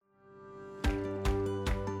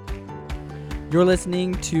You're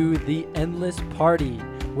listening to The Endless Party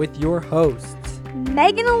with your hosts,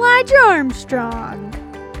 Megan Elijah Armstrong.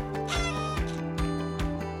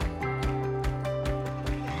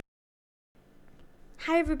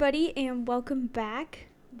 Hi everybody and welcome back.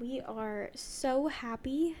 We are so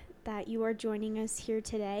happy that you are joining us here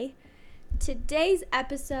today. Today's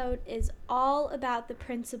episode is all about the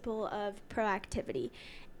principle of proactivity.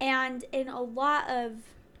 And in a lot of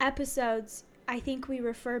episodes, I think we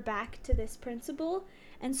refer back to this principle.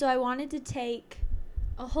 And so I wanted to take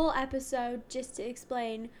a whole episode just to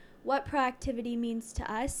explain what proactivity means to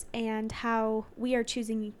us and how we are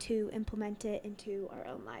choosing to implement it into our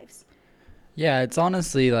own lives. Yeah, it's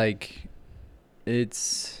honestly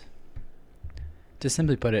it's, to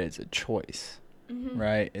simply put it, it's a choice,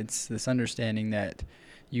 right? It's this understanding that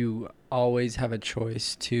you always have a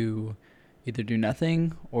choice to either do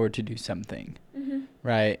nothing or to do something,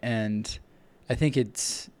 right? And I think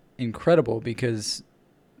it's incredible because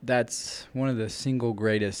that's one of the single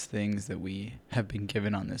greatest things that we have been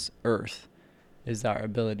given on this earth is our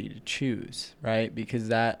ability to choose, right? Because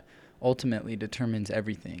that ultimately determines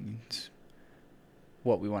everything. It's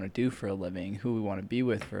what we want to do for a living, who we want to be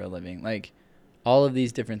with for a living. Like, all of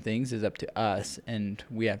these different things is up to us, and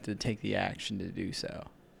we have to take the action to do so.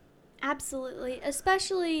 Absolutely,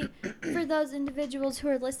 especially for those individuals who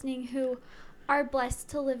are listening who are blessed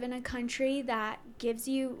to live in a country that gives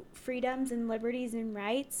you freedoms and liberties and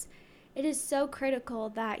rights. It is so critical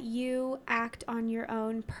that you act on your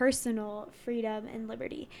own personal freedom and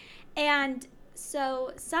liberty. And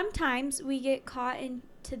so sometimes we get caught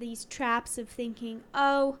into these traps of thinking,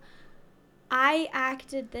 oh, I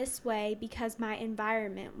acted this way because my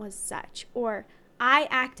environment was such, or I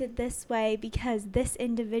acted this way because this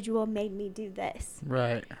individual made me do this.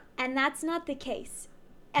 Right. And that's not the case.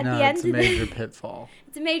 It's a major pitfall.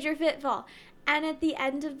 It's a major pitfall. And at the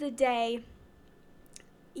end of the day,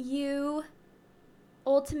 you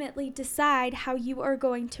ultimately decide how you are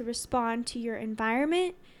going to respond to your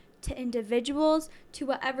environment, to individuals, to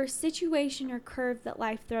whatever situation or curve that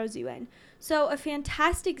life throws you in. So a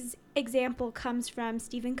fantastic example comes from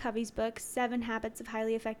Stephen Covey's book, 7 Habits of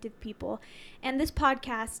Highly Effective People. And this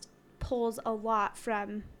podcast pulls a lot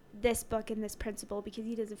from this book and this principle because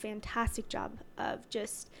he does a fantastic job of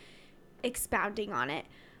just expounding on it.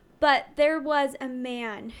 But there was a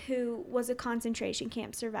man who was a concentration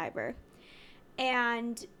camp survivor.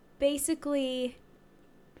 And basically,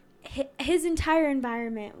 his entire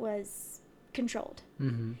environment was controlled.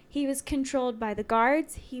 He was controlled by the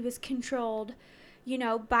guards. He was controlled,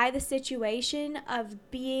 by the situation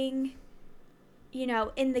of being,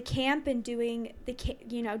 in the camp and doing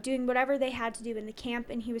doing whatever they had to do in the camp.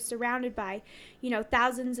 And he was surrounded by,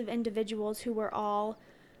 thousands of individuals who were all,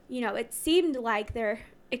 it seemed like their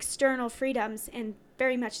external freedoms, and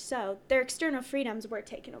very much so, their external freedoms were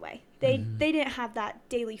taken away. They didn't have that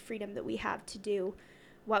daily freedom that we have to do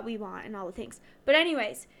what we want and all the things. But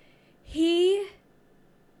anyways, he,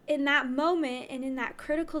 in that moment and in that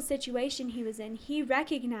critical situation he was in, he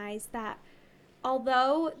recognized that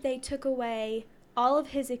although they took away all of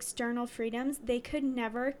his external freedoms, they could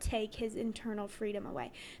never take his internal freedom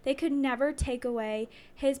away. They could never take away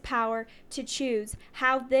his power to choose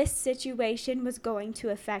how this situation was going to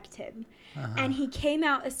affect him. And he came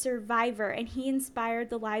out a survivor, and he inspired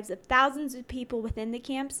the lives of thousands of people within the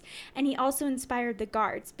camps, and he also inspired the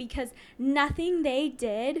guards, because nothing they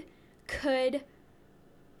did could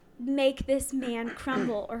make this man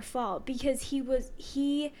crumble or fall, because he was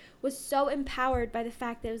so empowered by the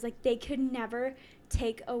fact that it was like they could never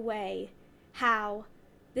take away how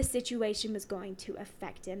the situation was going to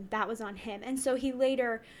affect him. That was on him. And so he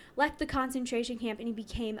later left the concentration camp and he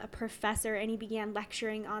became a professor, and he began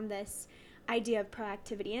lecturing on this idea of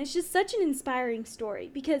proactivity. And it's just such an inspiring story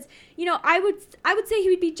because, I would say he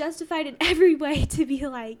would be justified in every way to be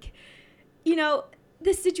like,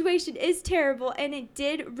 this situation is terrible and it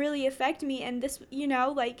did really affect me, and this,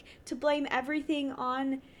 to blame everything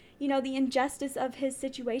on, the injustice of his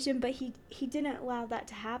situation, but he didn't allow that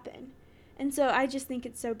to happen. And so I just think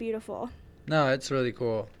it's so beautiful. No, it's really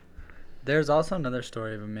cool. There's also another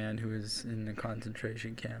story of a man who was in a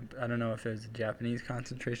concentration camp. I don't know if it was a Japanese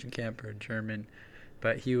concentration camp or a German,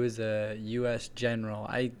 but he was a U.S. general.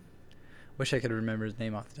 I wish I could remember his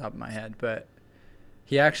name off the top of my head, but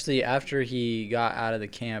he actually, after he got out of the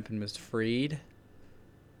camp and was freed,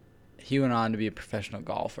 he went on to be a professional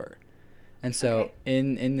golfer. And so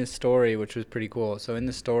in this story, which was pretty cool, so in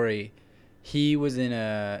the story, he was in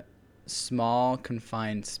a small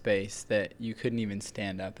confined space that you couldn't even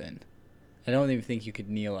stand up in. I don't even think you could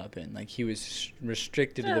kneel up in. Like, he was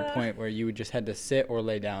restricted to the point where you would just had to sit or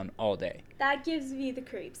lay down all day. That gives me the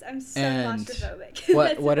creeps. I'm so And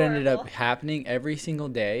claustrophobic. what ended up happening every single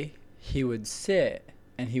day, he would sit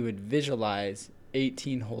and he would visualize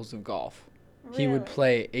 18 holes of golf. Really? He would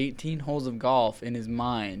play 18 holes of golf in his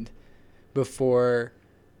mind before,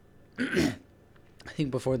 I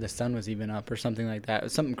think before the sun was even up or something like that. It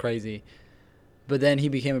was something crazy. But then he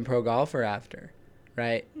became a pro golfer after,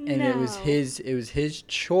 right? And it was his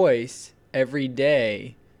choice every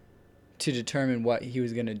day to determine what he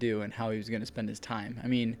was going to do and how he was going to spend his time. I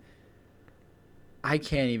mean, I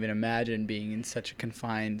can't even imagine being in such a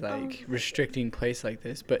confined, restricting place like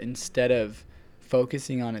this. But instead of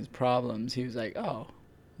focusing on his problems, he was like, oh,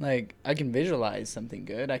 like, I can visualize something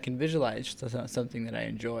good. I can visualize something that I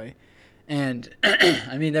enjoy. And,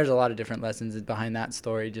 I mean, there's a lot of different lessons behind that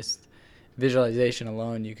story. Just visualization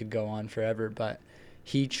alone, you could go on forever. But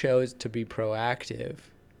he chose to be proactive,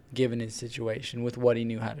 given his situation, with what he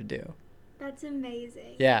knew how to do. That's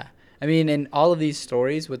amazing. Yeah. I mean, in all of these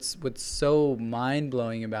stories, what's so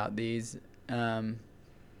mind-blowing about these,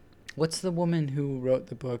 what's the woman who wrote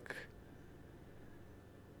the book?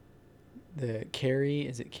 Is it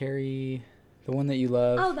Carrie? The one that you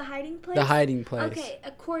love? Oh, The Hiding Place? The Hiding Place. Okay,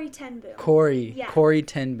 Corrie ten Boom. Corrie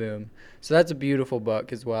ten Boom. So that's a beautiful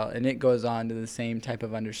book as well, and it goes on to the same type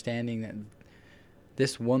of understanding that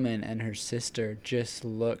this woman and her sister just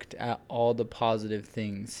looked at all the positive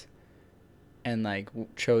things and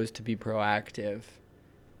chose to be proactive.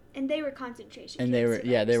 And they were concentration camp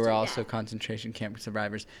survivors. They were also concentration camp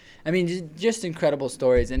survivors. I mean, just incredible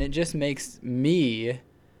stories, and it just makes me,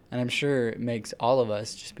 and I'm sure it makes all of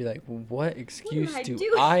us, just be like, what excuse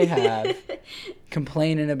do I have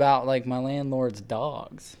complaining about, like, my landlord's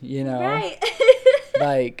dogs, you know? Right.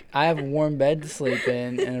 Like, I have a warm bed to sleep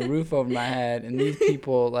in and a roof over my head, and these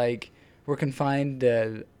people, like, were confined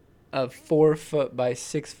to a 4-foot by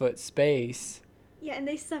 6-foot space. Yeah, and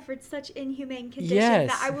they suffered such inhumane conditions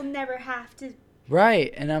that I will never have to.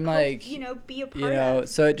 Right, and I'm be a part of.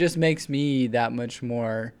 So it just makes me that much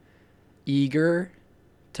more eager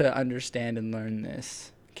to understand and learn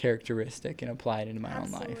this characteristic and apply it into my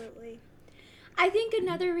own life. Absolutely. I think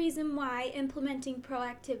another reason why implementing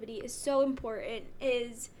proactivity is so important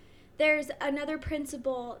is there's another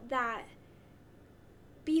principle that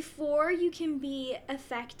before you can be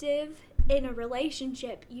effective in a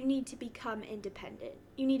relationship, you need to become independent.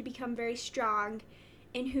 You need to become very strong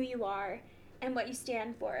in who you are and what you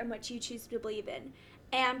stand for and what you choose to believe in.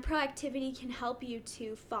 And proactivity can help you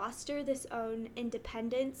to foster this own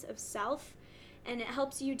independence of self, and it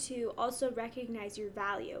helps you to also recognize your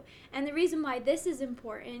value. And the reason why this is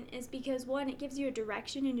important is because, one, it gives you a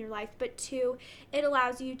direction in your life, but two, it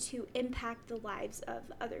allows you to impact the lives of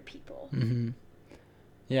other people. Mm-hmm.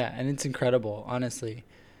 Yeah, and it's incredible, honestly.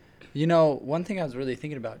 You know, one thing I was really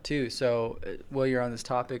thinking about, too, so while you're on this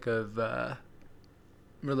topic of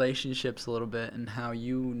relationships a little bit and how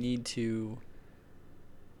you need to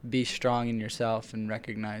be strong in yourself and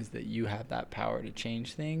recognize that you have that power to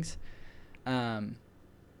change things.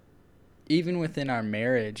 Even within our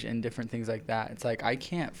marriage and different things like that, it's like I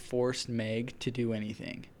can't force Meg to do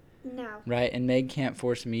anything. No. Right? And Meg can't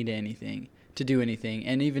force me to do anything.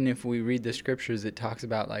 And even if we read the scriptures, it talks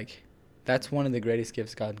about, like, that's one of the greatest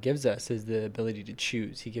gifts God gives us is the ability to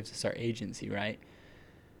choose. He gives us our agency, right?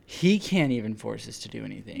 He can't even force us to do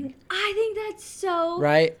anything. I think that's so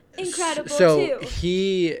incredible, so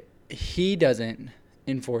too. He doesn't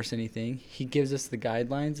enforce anything. He gives us the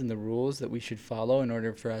guidelines and the rules that we should follow in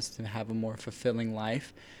order for us to have a more fulfilling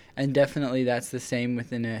life. And definitely that's the same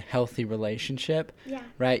within a healthy relationship. Yeah.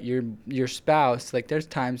 Right? Your spouse, like, there's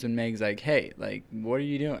times when Meg's like, hey, like, what are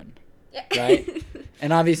you doing? Yeah. Right?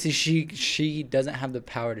 And obviously she doesn't have the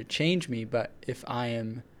power to change me, but if I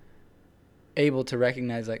am able to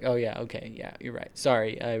recognize, like, oh yeah, okay, yeah, you're right,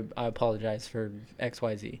 sorry, I apologize for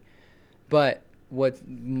XYZ. But what's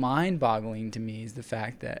mind-boggling to me is the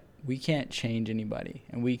fact that we can't change anybody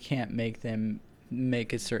and we can't make them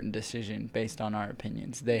make a certain decision based on our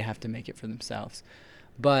opinions. They have to make it for themselves.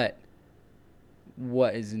 But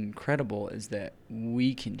what is incredible is that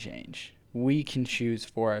we can change. We can choose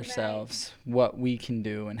for ourselves what we can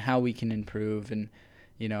do and how we can improve and,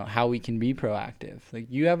 you know, how we can be proactive. Like,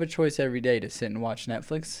 you have a choice every day to sit and watch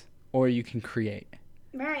Netflix, or you can create.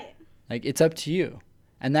 Right. Like, it's up to you.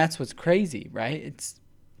 And that's what's crazy, right?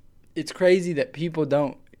 It's crazy that people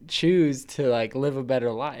don't choose to, like, live a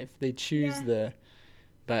better life. They choose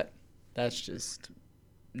but that's just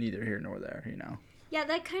neither here nor there, you know? Yeah,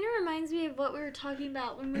 that kind of reminds me of what we were talking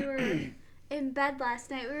about when we were in bed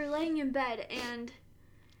last night. We were laying in bed and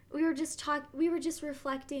we were just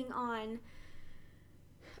reflecting on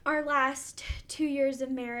our last 2 years of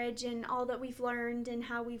marriage and all that we've learned and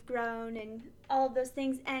how we've grown and all of those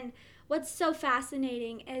things. And what's so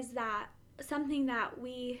fascinating is that something that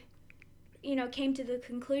we, came to the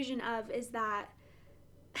conclusion of is that,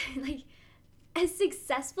 like, a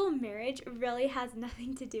successful marriage really has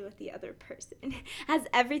nothing to do with the other person. It has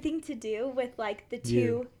everything to do with, like, the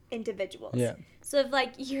two individuals. Yeah. So if,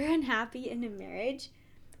 like, you're unhappy in a marriage,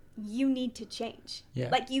 you need to change. Yeah.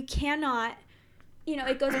 Like, you cannot,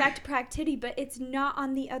 it goes back to proactivity, but it's not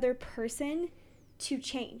on the other person to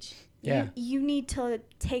change. Yeah. You need to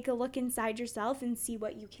take a look inside yourself and see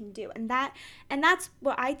what you can do. And that's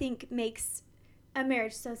what I think makes a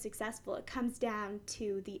marriage so successful. It comes down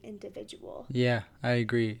to the individual. Yeah, I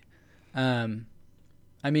agree. I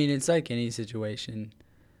mean, it's like any situation.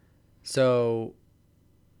 So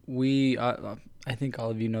we, I think all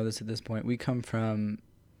of you know this at this point, we come from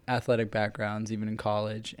athletic backgrounds, even in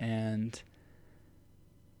college. And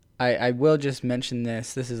I will just mention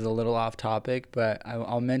this. This is a little off topic, but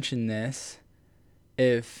I'll mention this.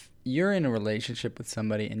 If you're in a relationship with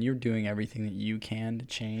somebody and you're doing everything that you can to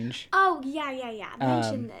change. Oh, yeah.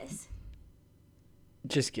 Mention this.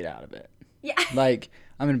 Just get out of it. Yeah. Like,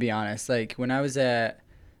 I'm going to be honest. Like, when I was at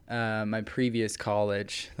my previous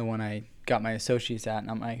college, the one I got my associate's at,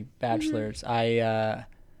 not my bachelor's, I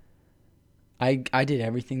did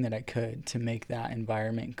everything that I could to make that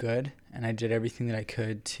environment good. And I did everything that I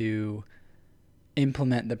could to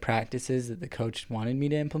implement the practices that the coach wanted me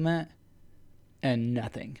to implement. And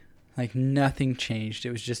nothing changed.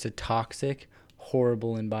 It was just a toxic,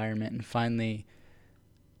 horrible environment. And finally,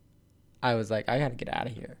 I was like, I got to get out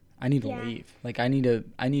of here. I need to leave. Like, I need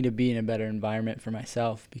to be in a better environment for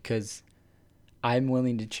myself because I'm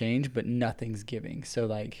willing to change, but nothing's giving. So,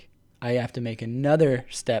 like, I have to make another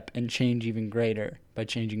step and change even greater by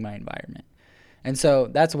changing my environment. And so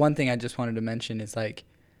that's one thing I just wanted to mention is, like,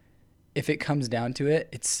 if it comes down to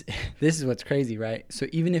it, this is what's crazy, right? So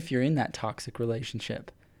even if you're in that toxic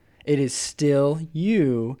relationship, it is still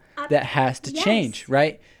you that has to change,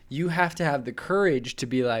 right? You have to have the courage to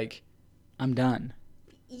be like, I'm done.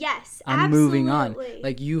 Yes, I'm absolutely. moving on.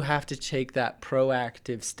 Like, you have to take that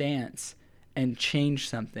proactive stance and change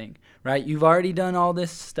something, right? You've already done all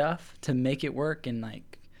this stuff to make it work and,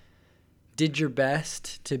 like, did your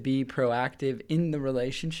best to be proactive in the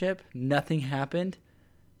relationship. Nothing happened.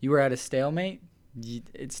 You were at a stalemate.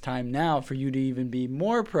 It's time now for you to even be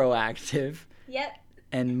more proactive. Yep.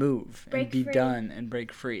 And move and be done and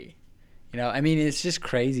break free. I mean, it's just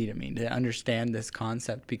crazy to me to understand this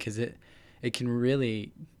concept because it can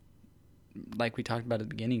really, like we talked about at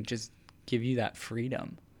the beginning, just give you that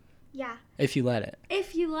freedom. Yeah. If you let it.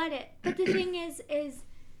 But the thing is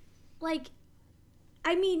like,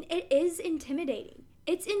 I mean, it is intimidating.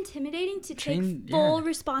 It's intimidating to take full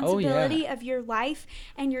responsibility of your life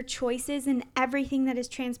and your choices and everything that has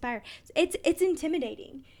transpired. It's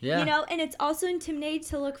intimidating. Yeah. And it's also intimidating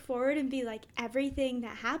to look forward and be like, everything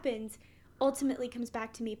that happens ultimately comes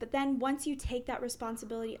back to me. But then once you take that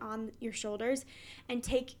responsibility on your shoulders and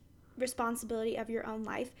take responsibility of your own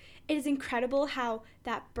life, it is incredible how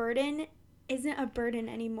that burden isn't a burden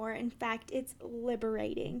anymore. In fact, it's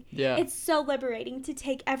liberating. Yeah. It's so liberating to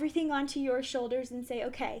take everything onto your shoulders and say,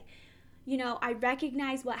 okay, I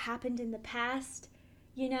recognize what happened in the past,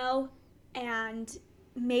 and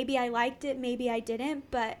maybe I liked it, maybe I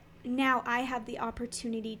didn't, but now I have the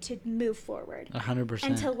opportunity to move forward. 100%.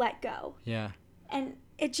 And to let go. Yeah. And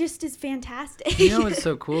it just is fantastic. What's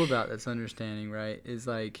so cool about this understanding, right, is,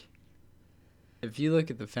 like, if you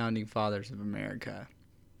look at the founding fathers of America,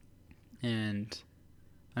 and,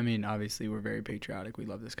 I mean, obviously we're very patriotic. We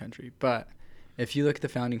love this country. But if you look at the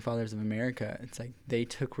founding fathers of America, it's like they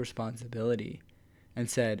took responsibility and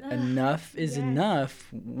said, enough is enough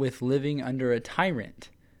with living under a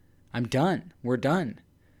tyrant. I'm done. We're done.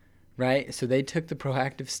 Right? So they took the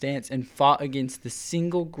proactive stance and fought against the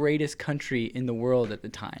single greatest country in the world at the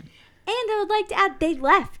time. And I would like to add, they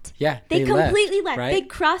left. Yeah, they completely left. Right? They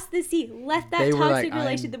crossed the sea, left that toxic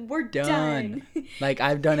relationship. We're done. Like,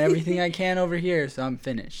 I've done everything I can over here, so I'm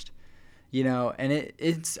finished. And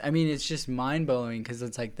it's just mind-blowing because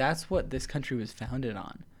it's like that's what this country was founded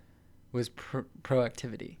on, was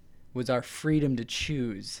proactivity, was our freedom to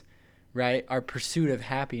choose, right? Our pursuit of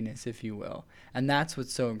happiness, if you will. And that's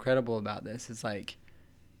what's so incredible about this. It's like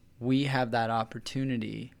we have that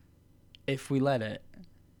opportunity, if we let it,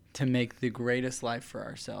 to make the greatest life for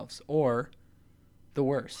ourselves or the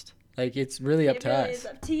worst. Like, it's really up to us. It is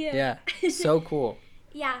up to you. Yeah. So cool.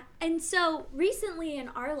 Yeah. And so recently in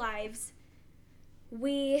our lives,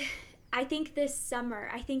 I think this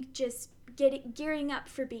summer, just gearing up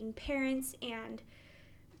for being parents and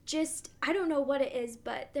just, I don't know what it is,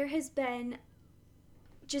 but there has been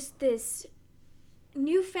just this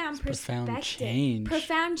newfound perspective.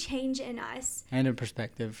 Profound change in us. And a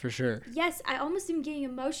perspective, for sure. Yes, I almost am getting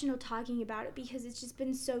emotional talking about it because it's just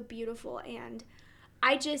been so beautiful. And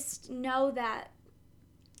I just know that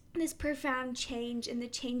this profound change and the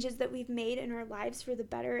changes that we've made in our lives for the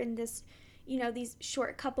better in this, these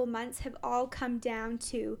short couple months have all come down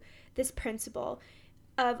to this principle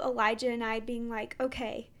of Elijah and I being like,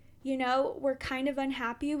 okay, we're kind of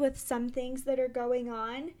unhappy with some things that are going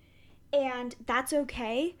on, and that's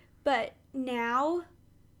okay, but now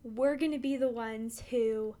we're going to be the ones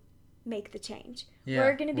who make the change. Yeah,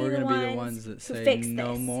 we're going to be the ones that who say fix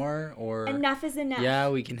no this. more, or enough is enough. Yeah,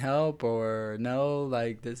 we can help, or no,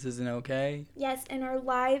 like this isn't okay. Yes, and our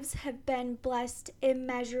lives have been blessed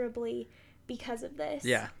immeasurably because of this.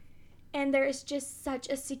 Yeah. And there is just such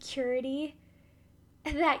a security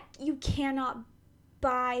that you cannot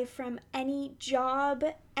buy from any job,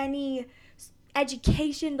 any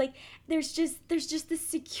education. Like there's just this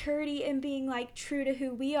security in being like true to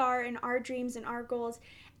who we are and our dreams and our goals,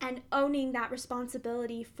 and owning that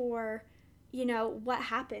responsibility for what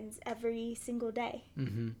happens every single day.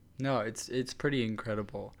 No, it's pretty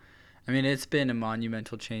incredible. I mean, it's been a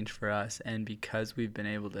monumental change for us, and because we've been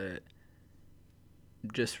able to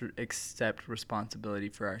just accept responsibility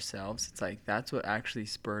for ourselves, it's like that's what actually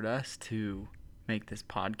spurred us to make this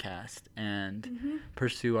podcast and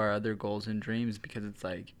pursue our other goals and dreams, because it's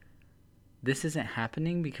like, this isn't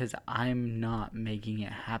happening because I'm not making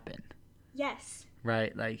it happen. Yes.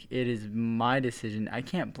 Right? Like, it is my decision. I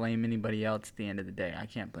can't blame anybody else at the end of the day. I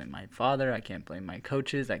can't blame my father. I can't blame my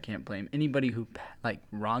coaches. I can't blame anybody who,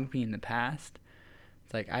 wronged me in the past.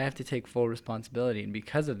 It's like, I have to take full responsibility. And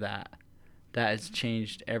because of that, that has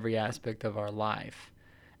changed every aspect of our life.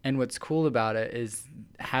 And what's cool about it is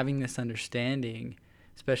having this understanding,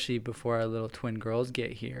 especially before our little twin girls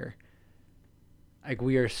get here. Like,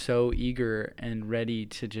 we are so eager and ready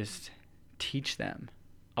to just teach them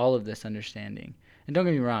all of this understanding. And don't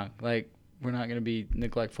get me wrong, like, we're not going to be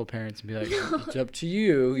neglectful parents and be like, it's up to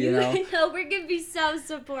you, No, we're going to be so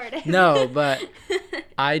supportive. No, but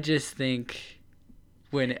I just think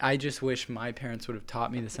I just wish my parents would have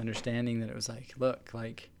taught me this understanding that it was like, look,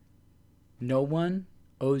 like, no one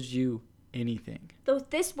owes you anything. Though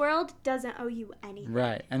this world doesn't owe you anything.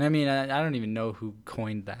 Right. And I mean, I don't even know who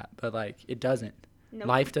coined that, but like, it doesn't. Nope.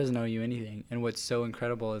 Life doesn't owe you anything. And what's so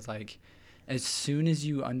incredible is like, as soon as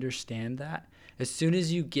you understand that, as soon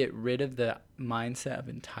as you get rid of the mindset of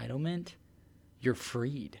entitlement, you're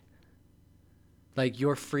freed. Like,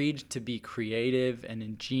 you're freed to be creative and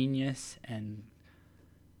ingenious and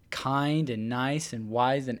kind and nice and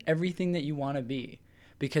wise and everything that you want to be.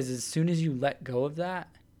 Because as soon as you let go of that,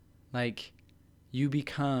 like, you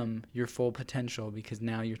become your full potential, because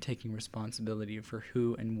now you're taking responsibility for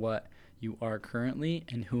who and what you are currently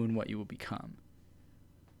and who and what you will become.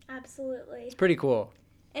 Absolutely. It's pretty cool.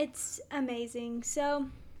 It's amazing. So,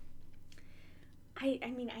 I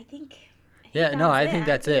think I think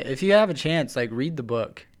that's it. If you have a chance, like, read the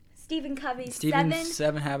book. Stephen Covey's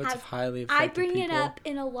Seven Habits of Highly Effective People. I bring it up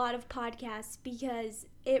in a lot of podcasts because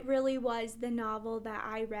it really was the novel that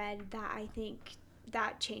I read that I think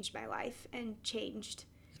that changed my life and changed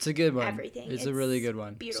It's a good one. Everything. It's a really good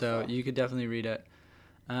one. Beautiful. So you could definitely read it.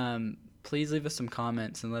 Please leave us some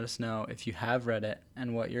comments and let us know if you have read it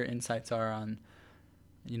and what your insights are on,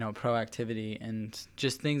 proactivity and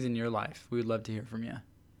just things in your life. We would love to hear from you.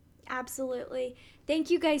 Absolutely. Thank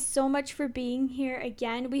you guys so much for being here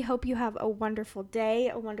again. We hope you have a wonderful day,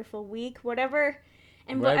 a wonderful week, whatever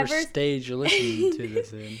stage you're listening to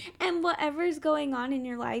this in. And whatever's going on in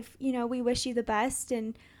your life, we wish you the best,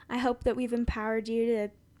 and I hope that we've empowered you to,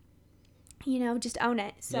 just own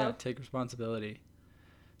it. So yeah, take responsibility.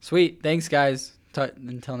 Sweet. Thanks, guys.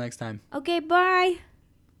 Until next time. Okay, bye.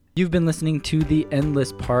 You've been listening to The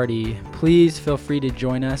Endless Party. Please feel free to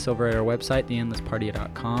join us over at our website,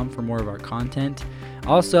 theendlessparty.com, for more of our content.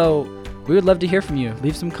 Also, we would love to hear from you.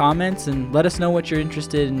 Leave some comments and let us know what you're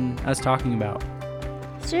interested in us talking about.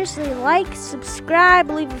 Seriously, like, subscribe,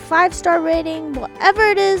 leave a 5-star rating, whatever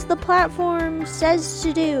it is the platform says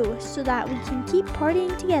to do, so that we can keep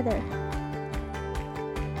partying together.